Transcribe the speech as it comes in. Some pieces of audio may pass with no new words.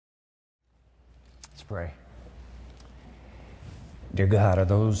pray. Dear God, are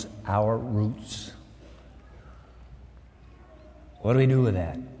those our roots? What do we do with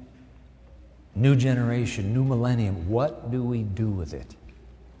that? New generation, new millennium, what do we do with it?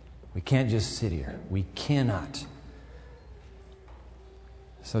 We can't just sit here. We cannot.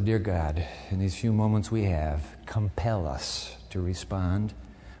 So, dear God, in these few moments we have, compel us to respond.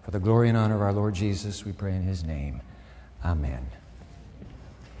 For the glory and honor of our Lord Jesus, we pray in His name. Amen.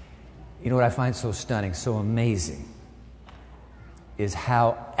 You know what I find so stunning, so amazing, is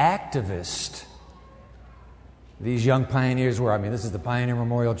how activist these young pioneers were. I mean, this is the Pioneer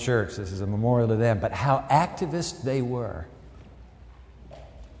Memorial Church. This is a memorial to them. But how activist they were.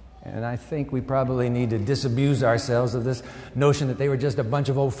 And I think we probably need to disabuse ourselves of this notion that they were just a bunch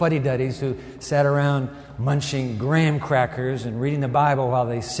of old fuddy-duddies who sat around munching graham crackers and reading the Bible while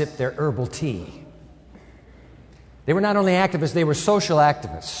they sipped their herbal tea. They were not only activists, they were social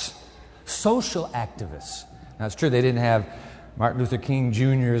activists. Social activists. Now, it's true they didn't have Martin Luther King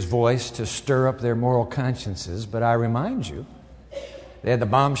Jr.'s voice to stir up their moral consciences, but I remind you, they had the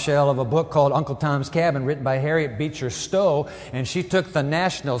bombshell of a book called Uncle Tom's Cabin, written by Harriet Beecher Stowe, and she took the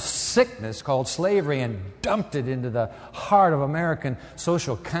national sickness called slavery and dumped it into the heart of American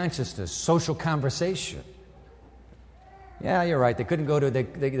social consciousness, social conversation. Yeah, you're right. They couldn't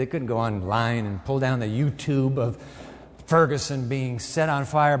go online and pull down the YouTube of Ferguson being set on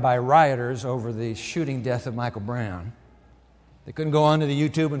fire by rioters over the shooting death of Michael Brown. They couldn't go onto the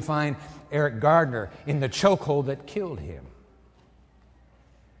YouTube and find Eric Gardner in the chokehold that killed him.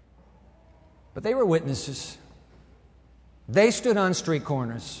 But they were witnesses. They stood on street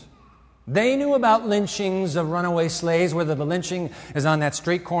corners. They knew about lynchings of runaway slaves, whether the lynching is on that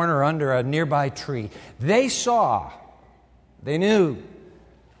street corner or under a nearby tree. They saw. They knew.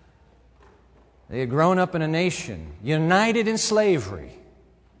 They had grown up in a nation united in slavery,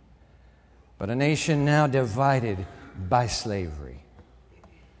 but a nation now divided by slavery.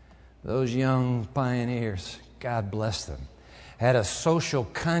 Those young pioneers, God bless them, had a social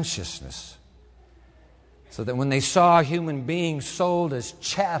consciousness so that when they saw human beings sold as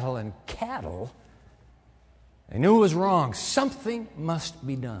chattel and cattle, they knew it was wrong. Something must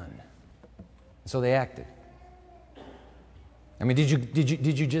be done. So they acted. I mean, did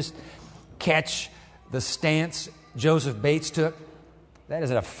you just catch the stance Joseph Bates took? That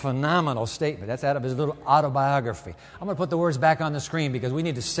is a phenomenal statement. That's out of his little autobiography. I'm going to put the words back on the screen because we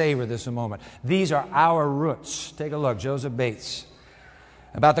need to savor this a moment. These are our roots. Take a look. Joseph Bates.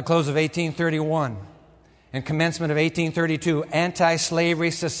 About the close of 1831 and commencement of 1832, anti-slavery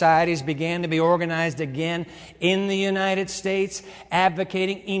societies began to be organized again in the United States,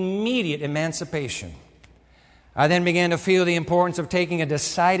 advocating immediate emancipation. I then began to feel the importance of taking a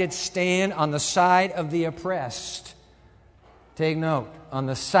decided stand on the side of the oppressed. Take note, on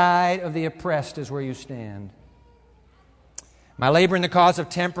the side of the oppressed is where you stand. My labor in the cause of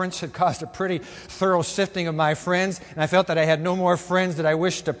temperance had caused a pretty thorough sifting of my friends, and I felt that I had no more friends that I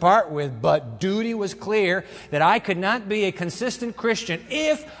wished to part with, but duty was clear that I could not be a consistent Christian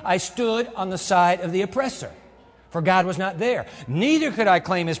if I stood on the side of the oppressor, for God was not there. Neither could I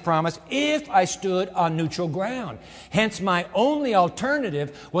claim His promise if I stood on neutral ground. Hence, my only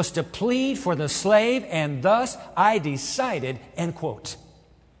alternative was to plead for the slave, and thus I decided, end quote.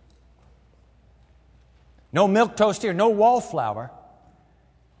 No milk toast here, no wallflower.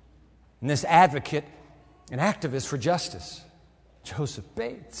 And this advocate, an activist for justice, Joseph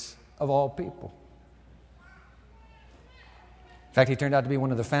Bates, of all people. In fact, he turned out to be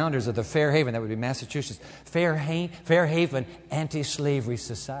one of the founders of the Fair Haven, that would be Massachusetts, Fair Haven Anti-Slavery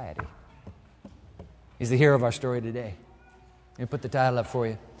Society. He's the hero of our story today. Let me put the title up for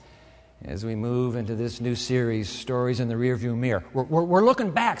you as we move into this new series, Stories in the Rearview Mirror. We're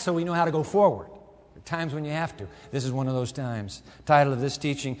looking back so we know how to go forward. There are times when you have to. This is one of those times. Title of this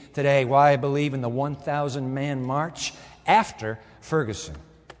teaching today, Why I Believe in the 1,000-Man March After Ferguson.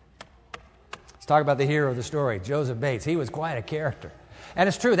 Let's talk about the hero of the story, Joseph Bates. He was quite a character. And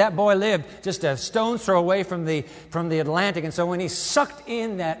it's true, that boy lived just a stone's throw away from the Atlantic, and so when he sucked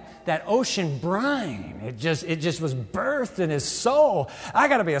in that ocean brine, it just was birthed in his soul. I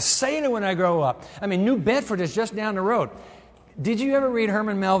got to be a sailor when I grow up. I mean, New Bedford is just down the road. Did you ever read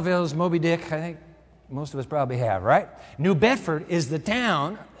Herman Melville's Moby Dick? I think most of us probably have, right? New Bedford is the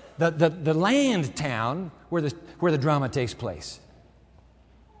town, the land town where the drama takes place.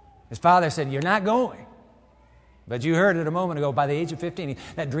 His father said, "You're not going." But you heard it a moment ago, by the age of 15,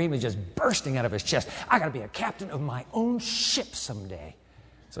 that dream is just bursting out of his chest. I got to be a captain of my own ship someday.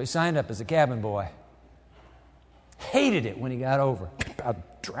 So he signed up as a cabin boy. Hated it when he got over.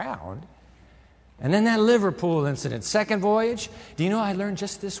 About drowned. And then that Liverpool incident, second voyage. Do you know I learned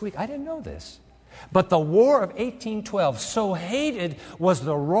just this week? I didn't know this. But the War of 1812, so hated was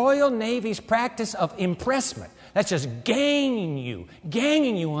the Royal Navy's practice of impressment. That's just ganging you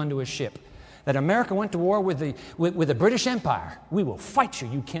onto a ship. That America went to war with the British Empire. We will fight you.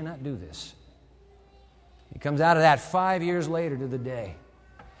 You cannot do this. He comes out of that 5 years later to the day.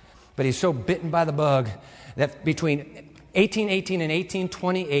 But he's so bitten by the bug that between 1818 and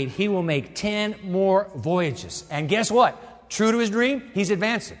 1828, he will make 10 more voyages. And guess what? True to his dream, he's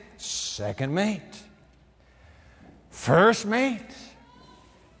advancing. Second mate, first mate,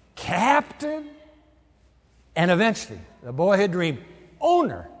 captain, and eventually, the boyhood dream,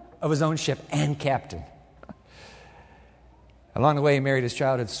 owner of his own ship and captain. Along the way, he married his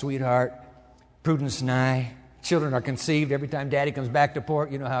childhood sweetheart, Prudence Nye. Children are conceived every time Daddy comes back to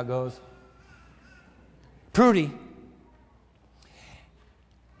port. You know how it goes. Prudy,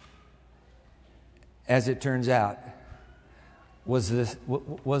 as it turns out, was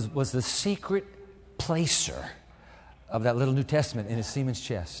the secret placer of that little New Testament in his seaman's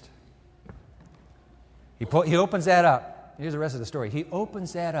chest. He opens that up. Here's the rest of the story. He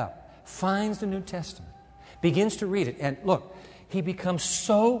opens that up, finds the New Testament, begins to read it, and look, he becomes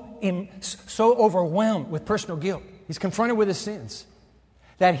so overwhelmed with personal guilt. He's confronted with his sins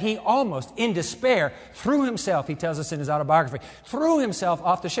that he almost, in despair, threw himself, he tells us in his autobiography, threw himself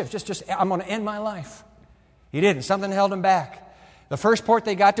off the ship. Just I'm going to end my life. He didn't. Something held him back. The first port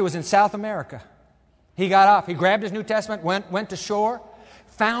they got to was in South America. He got off. He grabbed his New Testament, went to shore,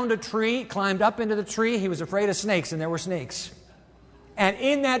 found a tree, climbed up into the tree. He was afraid of snakes, and there were snakes. And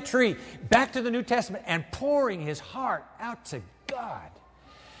in that tree, back to the New Testament, and pouring his heart out to God.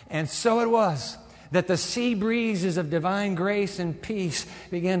 And so it was that the sea breezes of divine grace and peace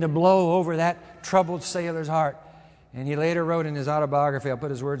began to blow over that troubled sailor's heart. And he later wrote in his autobiography, I'll put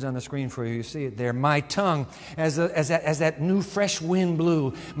his words on the screen for you, you see it there, my tongue, as that new fresh wind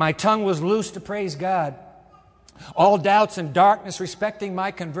blew, my tongue was loose to praise God. All doubts and darkness respecting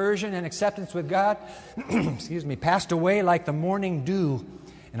my conversion and acceptance with God, passed away like the morning dew.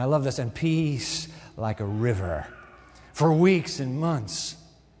 And I love this, and peace like a river. For weeks and months,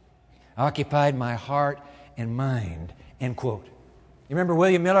 occupied my heart and mind, end quote. You remember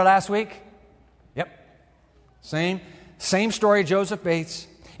William Miller last week? Yep. Same story, Joseph Bates.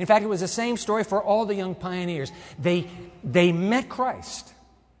 In fact, it was the same story for all the young pioneers. They met Christ,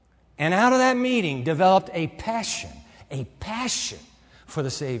 and out of that meeting developed a passion for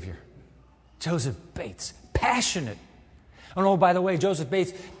the Savior. Joseph Bates, passionate. Oh, by the way, Joseph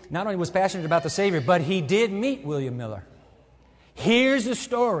Bates not only was passionate about the Savior, but he did meet William Miller. Here's the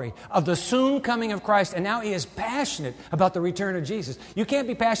story of the soon coming of Christ, and now he is passionate about the return of Jesus. You can't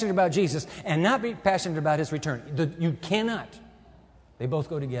be passionate about Jesus and not be passionate about His return. You cannot. They both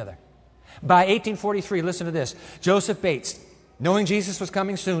go together. By 1843, listen to this. Joseph Bates, knowing Jesus was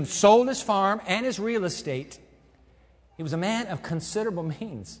coming soon, sold his farm and his real estate. He was a man of considerable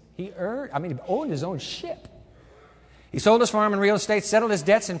means. He owned his own ship. He sold his farm and real estate, settled his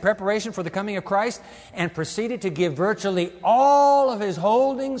debts in preparation for the coming of Christ, and proceeded to give virtually all of his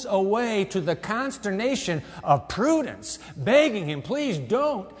holdings away, to the consternation of Prudence, begging him, please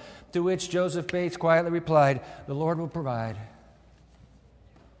don't. To which Joseph Bates quietly replied, the Lord will provide.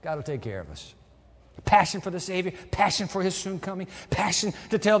 God will take care of us. Passion for the Savior, passion for His soon coming, passion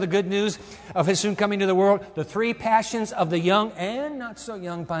to tell the good news of His soon coming to the world. The three passions of the young and not so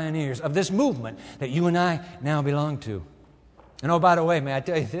young pioneers of this movement that you and I now belong to. And oh, by the way, may I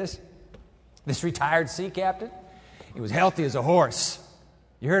tell you this? This retired sea captain, he was healthy as a horse.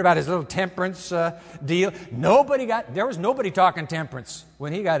 You heard about his little temperance deal. There was nobody talking temperance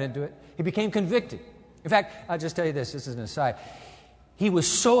when he got into it. He became convicted. In fact, I'll just tell you this is an aside. He was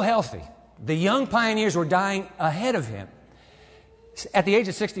so healthy. The young pioneers were dying ahead of him. At the age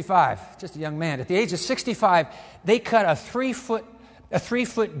of 65, just a young man, at the age of 65, they cut a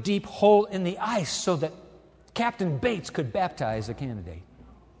 3-foot deep hole in the ice so that Captain Bates could baptize a candidate.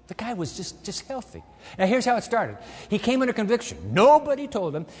 The guy was just healthy. Now here's how it started. He came under conviction. Nobody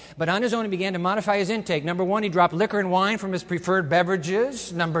told him, but on his own he began to modify his intake. Number 1, he dropped liquor and wine from his preferred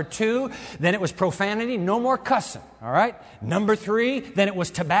beverages. Number 2, then it was profanity, no more cussing. All right? Number 3, then it was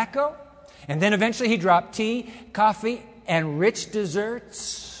tobacco. And then eventually he dropped tea, coffee, and rich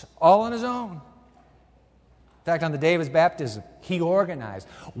desserts, all on his own. In fact, on the day of his baptism, he organized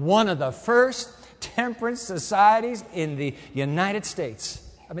one of the first temperance societies in the United States.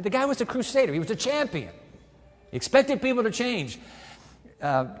 I mean, the guy was a crusader. He was a champion. He expected people to change.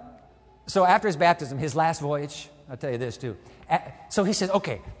 So after his baptism, his last voyage, I'll tell you this too. So he says,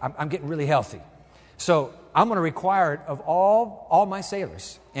 okay, I'm getting really healthy. So I'm going to require it of all my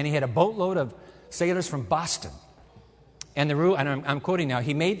sailors. And he had a boatload of sailors from Boston. And the rule, and I'm quoting now,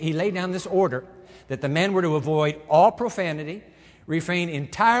 he laid down this order that the men were to avoid all profanity, refrain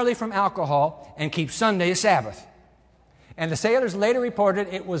entirely from alcohol, and keep Sunday a Sabbath. And the sailors later reported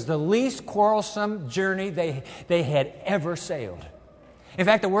it was the least quarrelsome journey they had ever sailed. In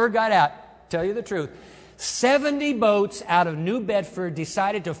fact, the word got out, tell you the truth, 70 boats out of New Bedford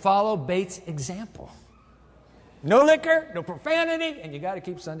decided to follow Bates' example. No liquor, no profanity, and you got to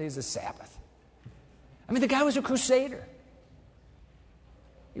keep Sundays a Sabbath. I mean, the guy was a crusader.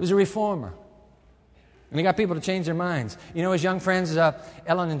 He was a reformer. And he got people to change their minds. You know his young friends,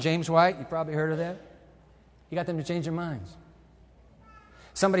 Ellen and James White, you probably heard of that? He got them to change their minds.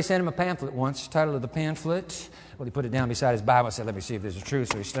 Somebody sent him a pamphlet once, title of the pamphlet. Well, he put it down beside his Bible and said, let me see if this is true.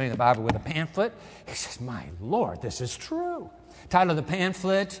 So he's studying the Bible with a pamphlet. He says, my Lord, this is true. Title of the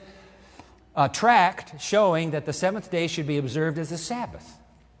pamphlet, a tract showing that the seventh day should be observed as a Sabbath.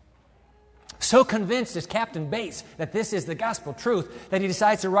 So convinced is Captain Bates that this is the gospel truth that he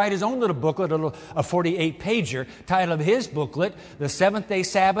decides to write his own little booklet, a 48-pager. Title of his booklet, The Seventh Day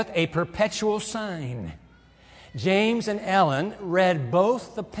Sabbath, A Perpetual Sign. James and Ellen read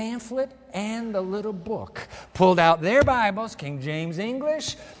both the pamphlet and the little book, pulled out their Bibles, King James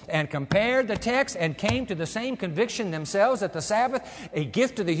English, and compared the text and came to the same conviction themselves that the Sabbath, a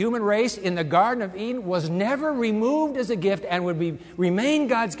gift to the human race in the Garden of Eden, was never removed as a gift and would remain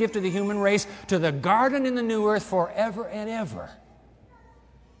God's gift to the human race to the garden in the new earth forever and ever.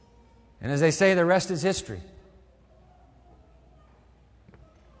 And as they say, the rest is history.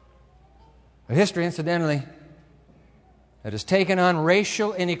 But history, incidentally, that has taken on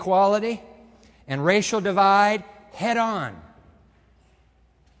racial inequality and racial divide head on.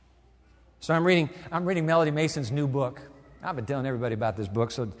 So I'm reading Melody Mason's new book. I've been telling everybody about this book,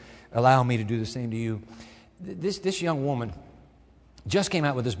 so allow me to do the same to you. This young woman just came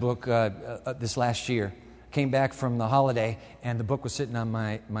out with this book this last year. Came back from the holiday, and the book was sitting on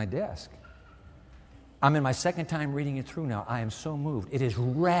my desk. I'm in my second time reading it through now. I am so moved. It has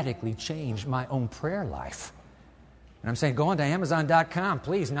radically changed my own prayer life. And I'm saying, go on to Amazon.com,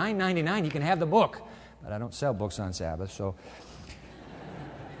 please, $9.99, you can have the book. But I don't sell books on Sabbath, so.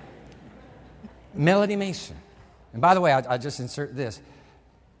 Melody Mason. And by the way, I'll just insert this.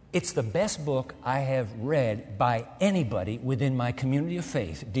 It's the best book I have read by anybody within my community of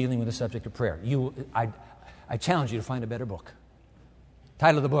faith dealing with the subject of prayer. I challenge you to find a better book.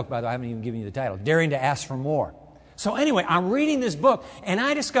 Title of the book, by the way, I haven't even given you the title, Daring to Ask for More. So anyway, I'm reading this book, and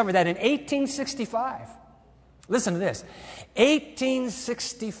I discovered that in 1865, listen to this.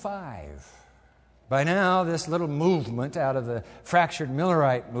 1865. By now, this little movement out of the fractured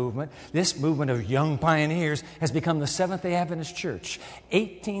Millerite movement, this movement of young pioneers, has become the Seventh-day Adventist Church.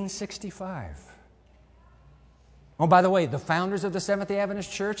 1865. Oh, by the way, the founders of the Seventh-day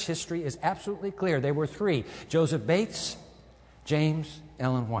Adventist Church, history is absolutely clear. There were three: Joseph Bates, James,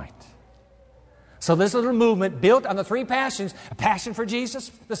 Ellen White. So this little movement built on the three passions: a passion for Jesus,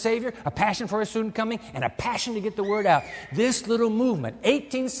 the Savior, a passion for His soon coming, and a passion to get the word out. This little movement,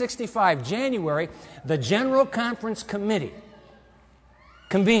 1865, January, the General Conference Committee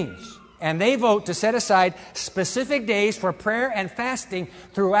convenes, and they vote to set aside specific days for prayer and fasting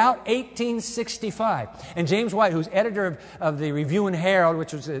throughout 1865. And James White, who's editor of the Review and Herald,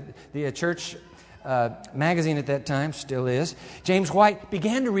 which was the church magazine at that time, still is, James White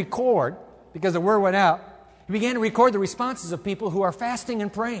began to record, because the word went out, he began to record the responses of people who are fasting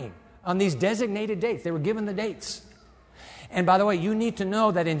and praying on these designated dates. They were given the dates. And by the way, you need to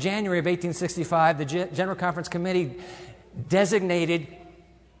know that in January of 1865, the General Conference Committee designated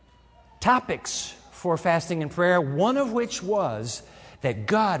topics for fasting and prayer, one of which was that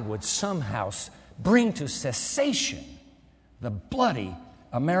God would somehow bring to cessation the bloody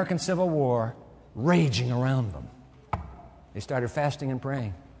American Civil War raging around them. They started fasting and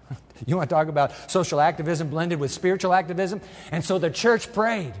praying. You want to talk about social activism blended with spiritual activism? And so the church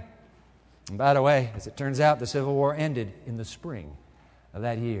prayed. And by the way, as it turns out, the Civil War ended in the spring of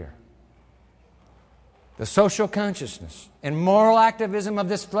that year. The social consciousness and moral activism of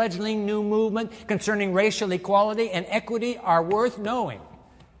this fledgling new movement concerning racial equality and equity are worth knowing,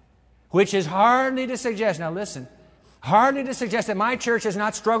 which is hardly to suggest, now listen, hardly to suggest that my church has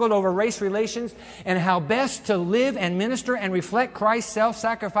not struggled over race relations and how best to live and minister and reflect Christ's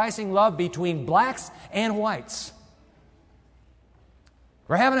self-sacrificing love between blacks and whites.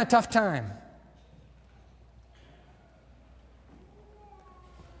 We're having a tough time.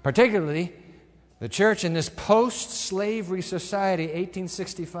 Particularly the church in this post-slavery society,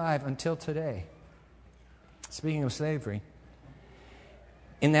 1865 until today. Speaking of slavery,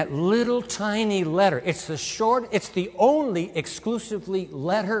 in that little tiny letter, it's the only exclusively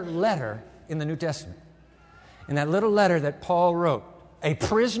letter in the New Testament. in that little letter that Paul wrote, a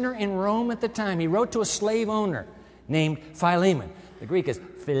prisoner in Rome at the time, he wrote to a slave owner named Philemon. The Greek is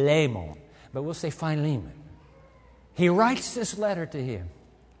Philemon, but we'll say Philemon. He writes this letter to him.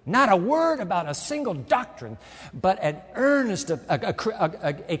 Not a word about a single doctrine, but an earnest,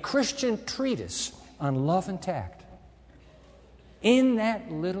 a Christian treatise on love and tact. In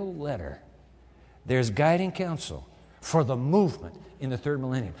that little letter, there's guiding counsel for the movement in the third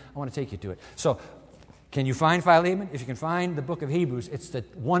millennium. I want to take you to it. So, can you find Philemon? If you can find the book of Hebrews, it's the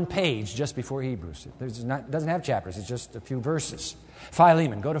one page just before Hebrews. It doesn't have chapters, it's just a few verses.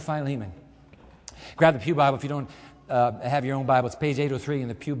 Philemon, go to Philemon. Grab the Pew Bible if you don't have your own Bible. It's page 803 in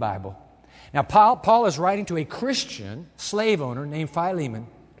the Pew Bible. Now, Paul is writing to a Christian slave owner named Philemon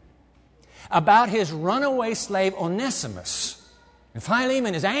about his runaway slave Onesimus. And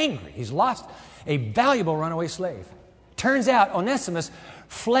Philemon is angry. He's lost a valuable runaway slave. Turns out Onesimus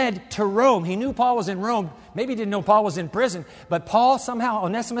fled to Rome. He knew Paul was in Rome. Maybe he didn't know Paul was in prison. But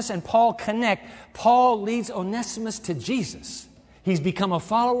Onesimus and Paul connect. Paul leads Onesimus to Jesus. He's become a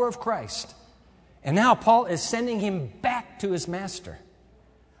follower of Christ. And now Paul is sending him back to his master.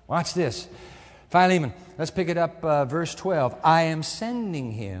 Watch this. Philemon, let's pick it up, verse 12. I am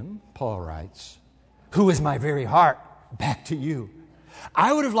sending him, Paul writes, who is my very heart, back to you.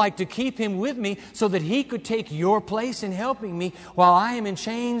 I would have liked to keep him with me so that he could take your place in helping me while I am in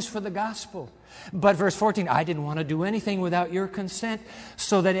chains for the gospel. But verse 14, I didn't want to do anything without your consent,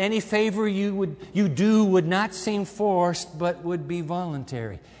 so that any favor you do would not seem forced, but would be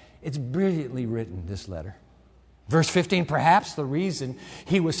voluntary. It's brilliantly written, this letter. Verse 15, perhaps the reason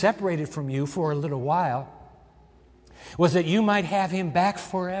he was separated from you for a little while was that you might have him back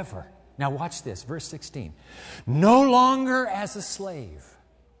forever. Now watch this, verse 16. No longer as a slave.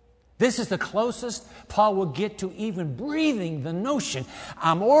 This is the closest Paul will get to even breathing the notion,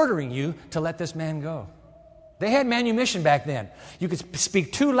 I'm ordering you to let this man go. They had manumission back then. You could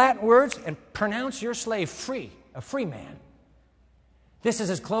speak 2 Latin words and pronounce your slave free, a free man. This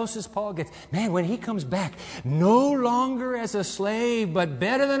is as close as Paul gets. Man, when he comes back, no longer as a slave, but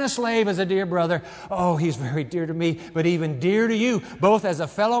better than a slave as a dear brother. Oh, he's very dear to me, but even dear to you, both as a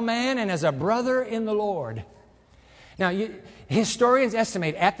fellow man and as a brother in the Lord. Now, historians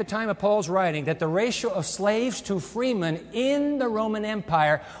estimate at the time of Paul's writing that the ratio of slaves to freemen in the Roman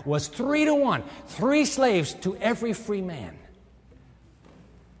Empire was 3-to-1. 3 slaves to every free man.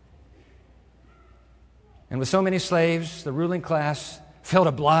 And with so many slaves, the ruling class felt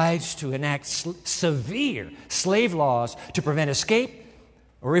obliged to enact severe slave laws to prevent escape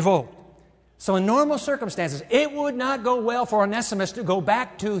or revolt. So in normal circumstances, it would not go well for Onesimus to go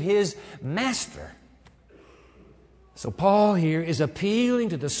back to his master. So Paul here is appealing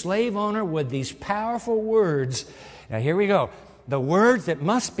to the slave owner with these powerful words. Now here we go. The words that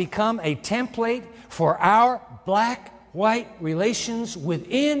must become a template for our black-white relations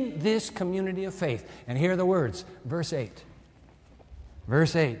within this community of faith. And here are the words. Verse 8.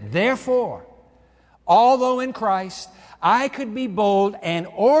 Verse 8. Therefore, although in Christ I could be bold and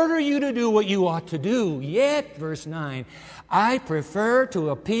order you to do what you ought to do, yet, verse 9, I prefer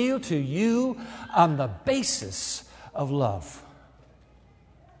to appeal to you on the basis of love.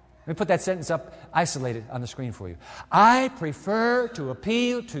 Let me put that sentence up, isolated on the screen for you. I prefer to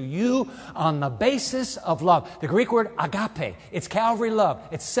appeal to you on the basis of love. The Greek word agape, it's Calvary love.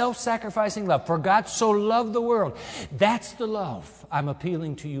 It's self-sacrificing love. For God so loved the world. That's the love I'm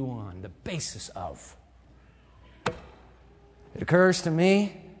appealing to you on, the basis of. It occurs to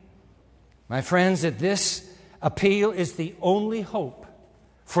me, my friends, that this appeal is the only hope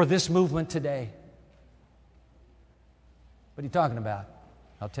for this movement today. What are you talking about?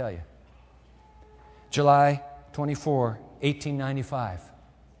 I'll tell you. July 24, 1895.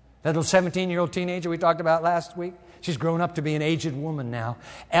 That little 17-year-old teenager we talked about last week, she's grown up to be an aged woman now.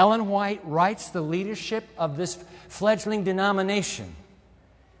 Ellen White writes the leadership of this fledgling denomination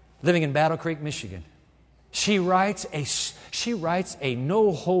living in Battle Creek, Michigan. She writes a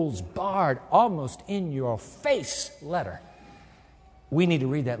no-holds-barred, almost in-your-face letter. We need to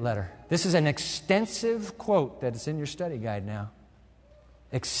read that letter. This is an extensive quote that is in your study guide now.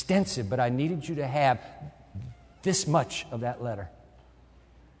 Extensive, but I needed you to have this much of that letter.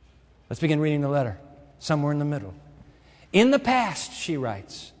 Let's begin reading the letter, somewhere in the middle. In the past, she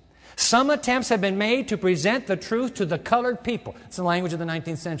writes, some attempts have been made to present the truth to the colored people. It's the language of the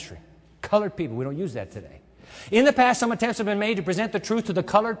 19th century. Colored people. We don't use that today. In the past, some attempts have been made to present the truth to the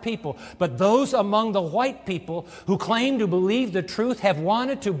colored people, but those among the white people who claim to believe the truth have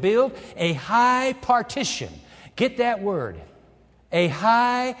wanted to build a high partition. Get that word. A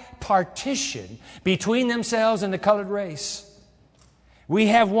high partition between themselves and the colored race. We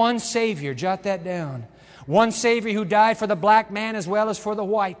have one Savior. Jot that down. One Savior who died for the black man as well as for the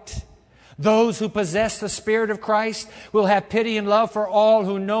white. Those who possess the Spirit of Christ will have pity and love for all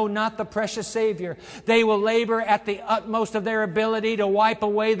who know not the precious Savior. They will labor at the utmost of their ability to wipe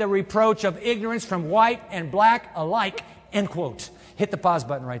away the reproach of ignorance from white and black alike. End quote. Hit the pause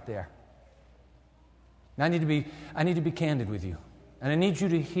button right there. Now, I need to be candid with you. And I need you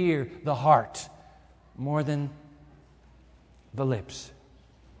to hear the heart more than the lips.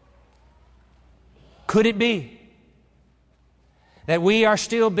 Could it be that we are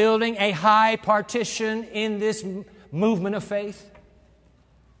still building a high partition in this movement of faith?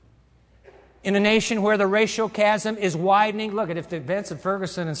 In a nation where the racial chasm is widening. Look, if the events of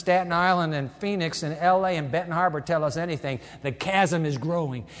Ferguson and Staten Island and Phoenix and L.A. and Benton Harbor tell us anything, the chasm is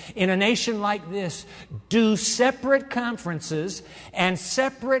growing. In a nation like this, do separate conferences and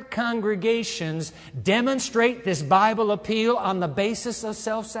separate congregations demonstrate this Bible appeal on the basis of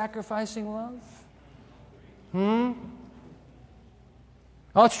self-sacrificing love?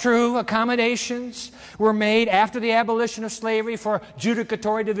 Oh, it's true. Accommodations were made after the abolition of slavery for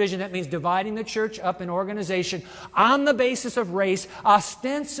judicatory division. That means dividing the church up in organization on the basis of race,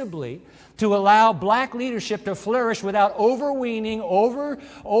 ostensibly to allow black leadership to flourish without overweening,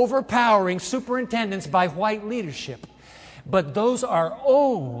 overpowering superintendence by white leadership. But those are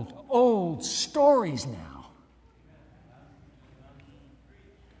old stories now.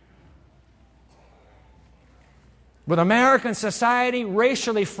 With American society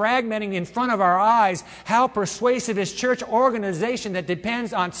racially fragmenting in front of our eyes, how persuasive is church organization that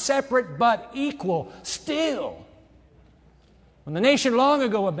depends on separate but equal still, when the nation long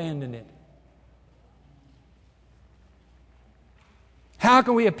ago abandoned it? How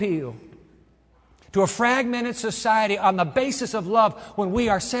can we appeal to a fragmented society on the basis of love when we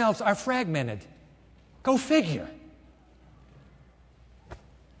ourselves are fragmented? Go figure.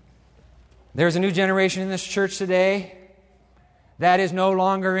 There's a new generation in this church today that is no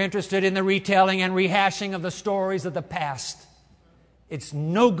longer interested in the retelling and rehashing of the stories of the past. It's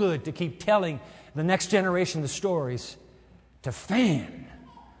no good to keep telling the next generation the stories to fan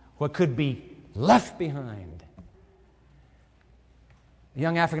what could be left behind. A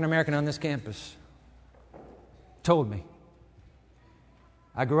young African American on this campus told me,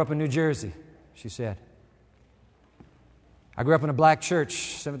 I grew up in New Jersey, she said. I grew up in a black church,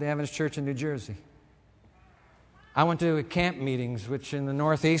 Seventh-day Adventist Church in New Jersey. I went to camp meetings, which in the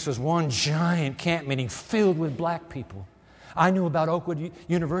Northeast was one giant camp meeting filled with black people. I knew about Oakwood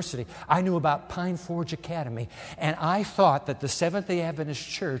University. I knew about Pine Forge Academy. And I thought that the Seventh-day Adventist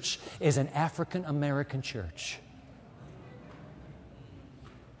Church is an African American church.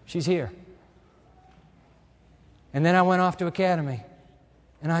 She's here. And then I went off to Academy,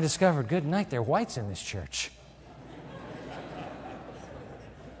 and I discovered, good night, there are whites in this church.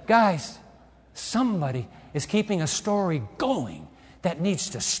 Guys, somebody is keeping a story going that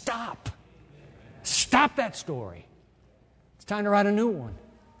needs to stop. Stop that story. It's time to write a new one.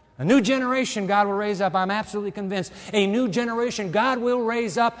 A new generation God will raise up, I'm absolutely convinced. A new generation God will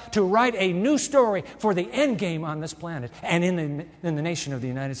raise up to write a new story for the end game on this planet and in the nation of the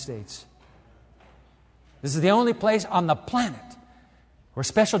United States. This is the only place on the planet where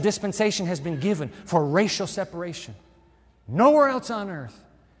special dispensation has been given for racial separation. Nowhere else on earth.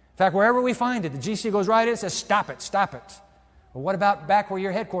 In fact, wherever we find it, the GC goes right in and says, stop it, stop it. Well, what about back where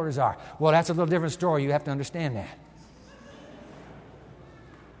your headquarters are? Well, that's a little different story. You have to understand that.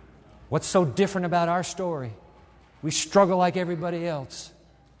 What's so different about our story? We struggle like everybody else.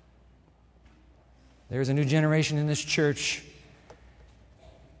 There's a new generation in this church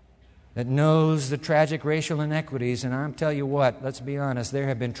that knows the tragic racial inequities, and I'm telling you what, let's be honest, there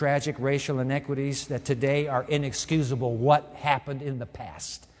have been tragic racial inequities that today are inexcusable what happened in the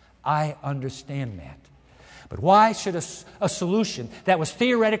past. I understand that. But why should a solution that was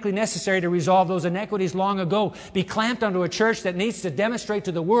theoretically necessary to resolve those inequities long ago be clamped onto a church that needs to demonstrate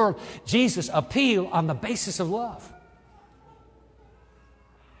to the world Jesus' appeal on the basis of love?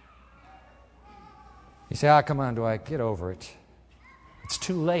 You say, come on, Dwight, get over it. It's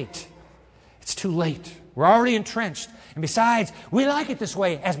too late. It's too late. We're already entrenched. And besides, we like it this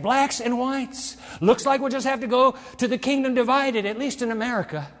way as blacks and whites. Looks like we'll just have to go to the kingdom divided, at least in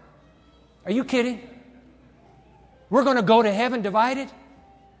America. Are you kidding? We're going to go to heaven divided?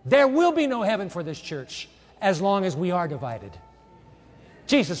 There will be no heaven for this church as long as we are divided.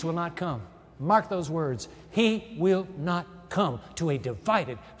 Jesus will not come. Mark those words. He will not come to a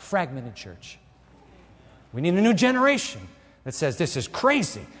divided, fragmented church. We need a new generation that says, this is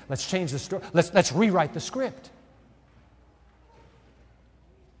crazy. Let's change the story. Let's rewrite the script.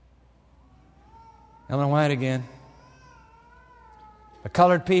 Ellen White again. The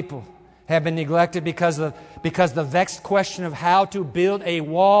colored people have been neglected because the vexed question of how to build a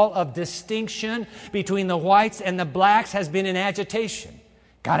wall of distinction between the whites and the blacks has been in agitation.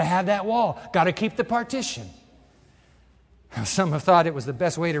 Got to have that wall. Got to keep the partition. Some have thought it was the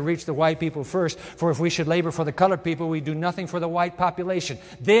best way to reach the white people first, for if we should labor for the colored people, we do nothing for the white population.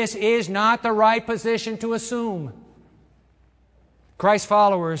 This is not the right position to assume. Christ's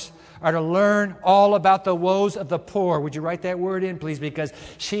followers are to learn all about the woes of the poor. Would you write that word in, please? Because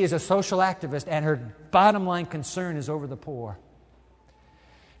she is a social activist and her bottom line concern is over the poor.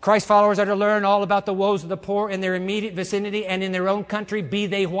 Christ's followers are to learn all about the woes of the poor in their immediate vicinity and in their own country, be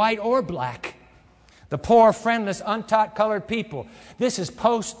they white or black. The poor, friendless, untaught colored people. This is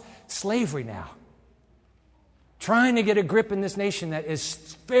post-slavery now. Trying to get a grip in this nation that is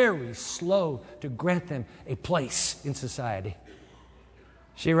very slow to grant them a place in society.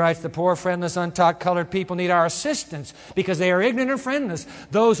 She writes, the poor, friendless, untaught colored people need our assistance because they are ignorant and friendless.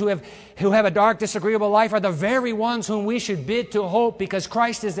 Those who have a dark, disagreeable life are the very ones whom we should bid to hope because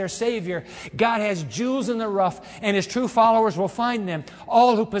Christ is their Savior. God has jewels in the rough, and His true followers will find them.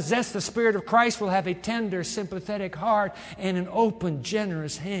 All who possess the Spirit of Christ will have a tender, sympathetic heart and an open,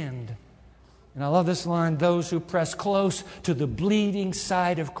 generous hand. And I love this line, those who press close to the bleeding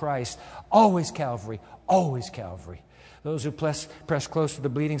side of Christ. Always Calvary, always Calvary. Those who press close to the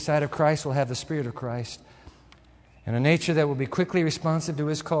bleeding side of Christ will have the Spirit of Christ and a nature that will be quickly responsive to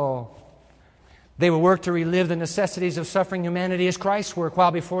His call. They will work to relive the necessities of suffering humanity as Christ's work,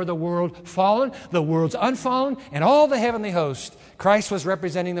 while before the world fallen, the world's unfallen, and all the heavenly host, Christ was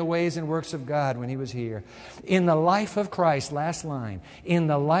representing the ways and works of God when He was here. In the life of Christ, last line, in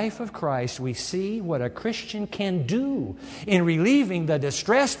the life of Christ, we see what a Christian can do in relieving the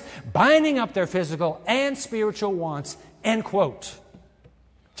distressed, binding up their physical and spiritual wants. End quote.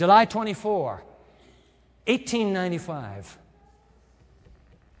 July 24, 1895.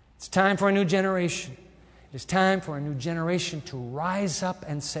 It's time for a new generation. It's time for a new generation to rise up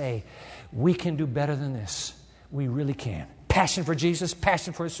and say, we can do better than this. We really can. Passion for Jesus,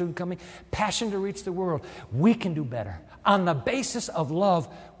 passion for His soon coming, passion to reach the world. We can do better. On the basis of love,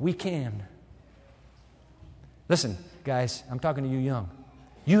 we can. Listen, guys, I'm talking to you young.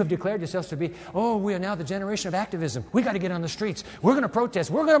 You have declared yourselves to be, we are now the generation of activism. We got to get on the streets. We're going to protest.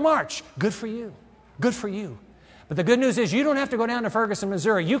 We're going to march. Good for you. Good for you. But the good news is you don't have to go down to Ferguson,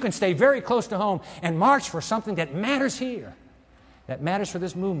 Missouri. You can stay very close to home and march for something that matters here, that matters for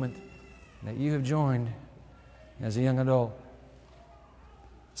this movement that you have joined as a young adult.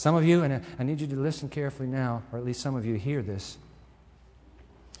 Some of you, and I need you to listen carefully now, or at least some of you hear this.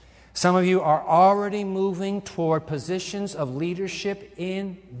 Some of you are already moving toward positions of leadership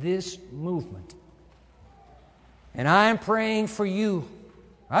in this movement. And I am praying for you.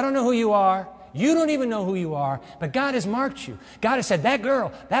 I don't know who you are. You don't even know who you are. But God has marked you. God has said, that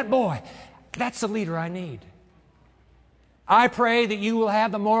girl, that boy, that's the leader I need. I pray that you will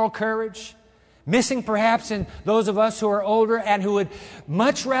have the moral courage, missing perhaps in those of us who are older and who would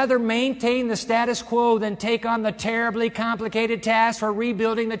much rather maintain the status quo than take on the terribly complicated task for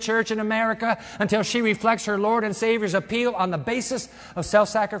rebuilding the church in America until she reflects her Lord and Savior's appeal on the basis of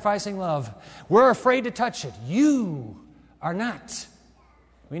self-sacrificing love. We're afraid to touch it. You are not.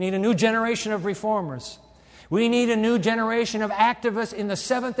 We need a new generation of reformers. We need a new generation of activists in the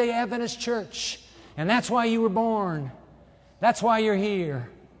Seventh-day Adventist Church. And that's why you were born. That's why you're here.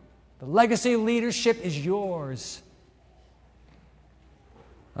 The legacy of leadership is yours.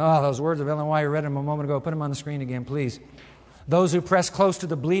 Oh, those words of Ellen White, I read them a moment ago. Put them on the screen again, please. Those who press close to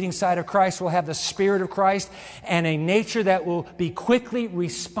the bleeding side of Christ will have the Spirit of Christ and a nature that will be quickly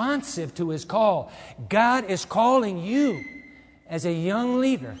responsive to His call. God is calling you as a young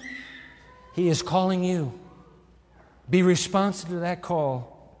leader. He is calling you. Be responsive to that call.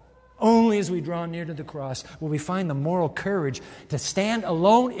 Only as we draw near to the cross will we find the moral courage to stand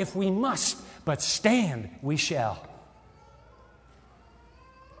alone if we must, but stand we shall.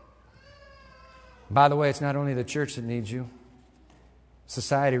 By the way, it's not only the church that needs you.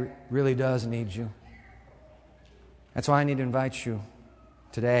 Society really does need you. That's why I need to invite you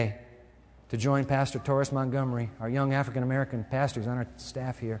today to join Pastor Torres Montgomery, our young African-American pastor who's on our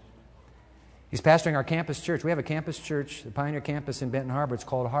staff here. He's pastoring our campus church. We have a campus church, the Pioneer Campus in Benton Harbor. It's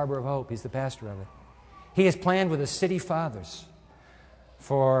called Harbor of Hope. He's the pastor of it. He has planned with the city fathers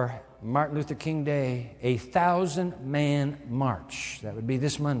for Martin Luther King Day a 1,000-man march. That would be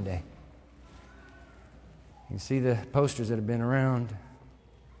this Monday. You can see the posters that have been around.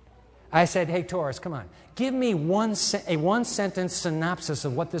 I said, hey, Torres, come on. Give me a one-sentence synopsis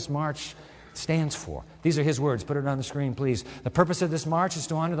of what this march stands for. These are his words. Put it on the screen, please. The purpose of this march is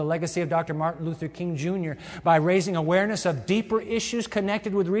to honor the legacy of Dr. Martin Luther King Jr. by raising awareness of deeper issues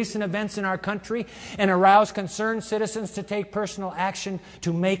connected with recent events in our country and arouse concerned citizens to take personal action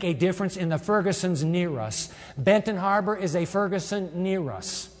to make a difference in the Fergusons near us. Benton Harbor is a Ferguson near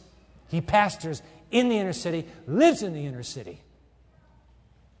us. He pastors in the inner city, lives in the inner city.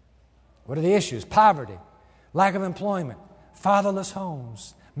 What are the issues? Poverty, lack of employment, fatherless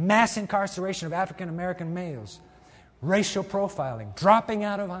homes, mass incarceration of African American males, racial profiling, dropping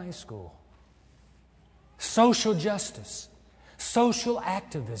out of high school, social justice, social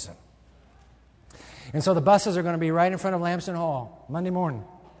activism. And so the buses are going to be right in front of Lamson Hall,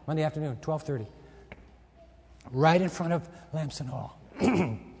 Monday afternoon, 12:30. Right in front of Lamson Hall.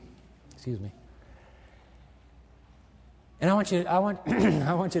 Excuse me. And I want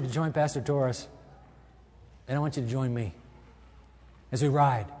you to join Pastor Torres, and I want you to join me as we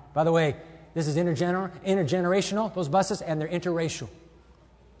ride. By the way, this is intergenerational, those buses, and they're interracial.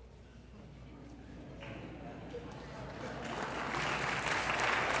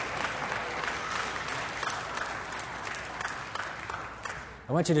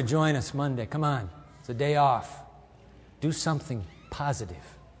 I want you to join us Monday. Come on. It's a day off. Do something positive.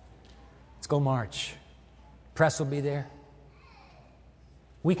 Let's go march. Press will be there.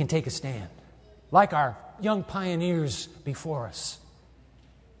 We can take a stand. Like our young pioneers before us,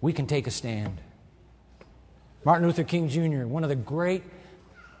 we can take a stand. Martin Luther King Jr., one of the great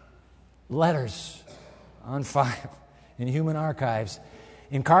letters on file in human archives,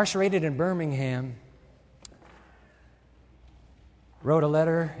 incarcerated in Birmingham, wrote a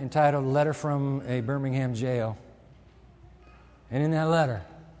letter entitled Letter from a Birmingham Jail. And in that letter,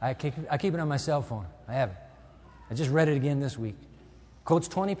 I keep it on my cell phone. I have it. I just read it again this week. Quotes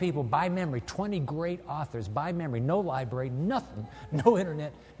 20 people by memory, 20 great authors by memory. No library, nothing, no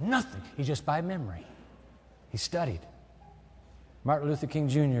internet, nothing. He just by memory. He studied. Martin Luther King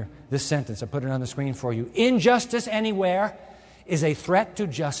Jr., this sentence, I put it on the screen for you. Injustice anywhere is a threat to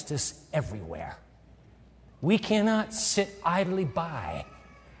justice everywhere. We cannot sit idly by.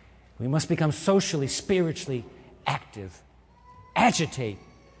 We must become socially, spiritually active. Agitate.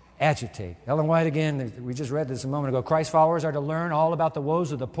 Ellen White again, we just read this a moment ago. Christ followers are to learn all about the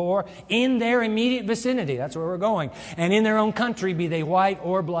woes of the poor in their immediate vicinity. That's where we're going. And in their own country, be they white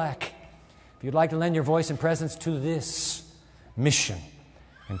or black. If you'd like to lend your voice and presence to this mission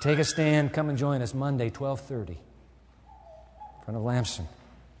and take a stand, come and join us Monday, 12:30, in front of Lamson.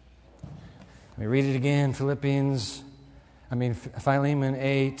 Let me read it again. Philemon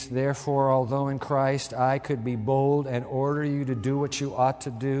 8, therefore, although in Christ I could be bold and order you to do what you ought to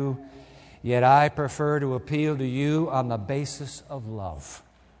do, yet I prefer to appeal to you on the basis of love.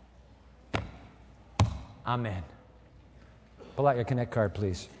 Amen. Pull out your Connect card,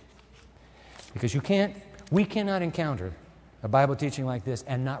 please. Because we cannot encounter a Bible teaching like this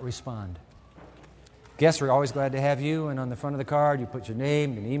and not respond. Guests, we're always glad to have you, and on the front of the card you put your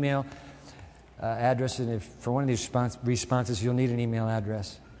name and email address, and if for one of these responses you'll need an email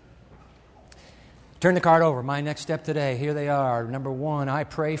address. Turn the card over. My next step today. Here they are. Number 1, I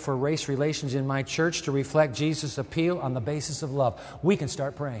pray for race relations in my church to reflect Jesus' appeal on the basis of love. We can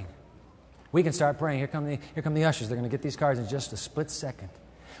start praying. Here come the ushers. They're going to get these cards in just a split second.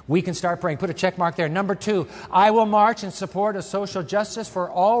 We can start praying. Put a check mark there. Number 2, I will march in support of social justice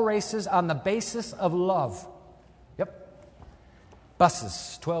for all races on the basis of love.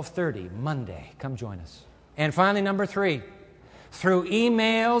 Buses, 12:30, Monday. Come join us. And finally, number 3, through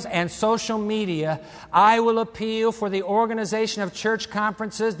emails and social media, I will appeal for the organization of church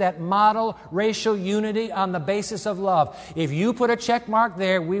conferences that model racial unity on the basis of love. If you put a check mark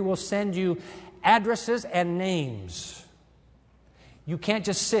there, we will send you addresses and names. You can't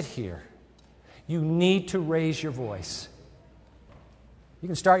just sit here. You need to raise your voice. You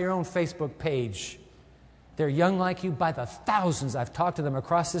can start your own Facebook page. They're young like you by the thousands. I've talked to them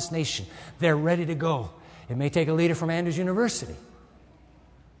across this nation. They're ready to go. It may take a leader from Andrews University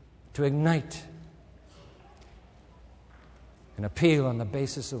to ignite an appeal on the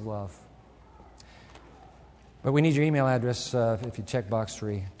basis of love. But we need your email address if you check box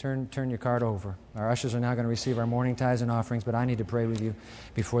 3. Turn your card over. Our ushers are now going to receive our morning tithes and offerings, but I need to pray with you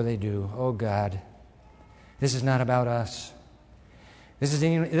before they do. Oh God, this is not about us.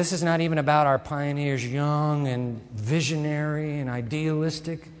 This is not even about our pioneers, young and visionary and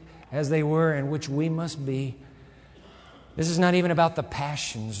idealistic as they were, and which we must be. This is not even about the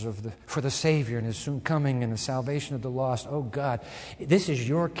passions for the Savior and His soon coming and the salvation of the lost. Oh God, this is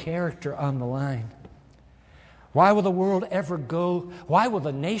your character on the line. Why will the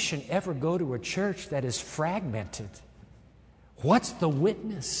nation ever go to a church that is fragmented? What's the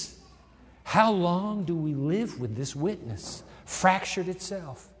witness? How long do we live with this witness fractured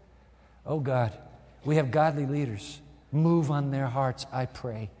itself? Oh God, we have godly leaders. Move on their hearts, I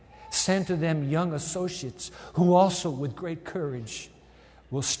pray. Send to them young associates who also with great courage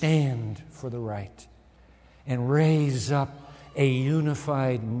will stand for the right and raise up a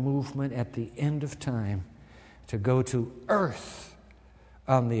unified movement at the end of time to go to earth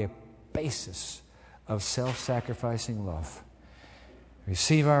on the basis of self-sacrificing love.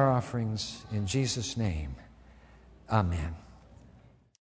 Receive our offerings in Jesus' name. Amen.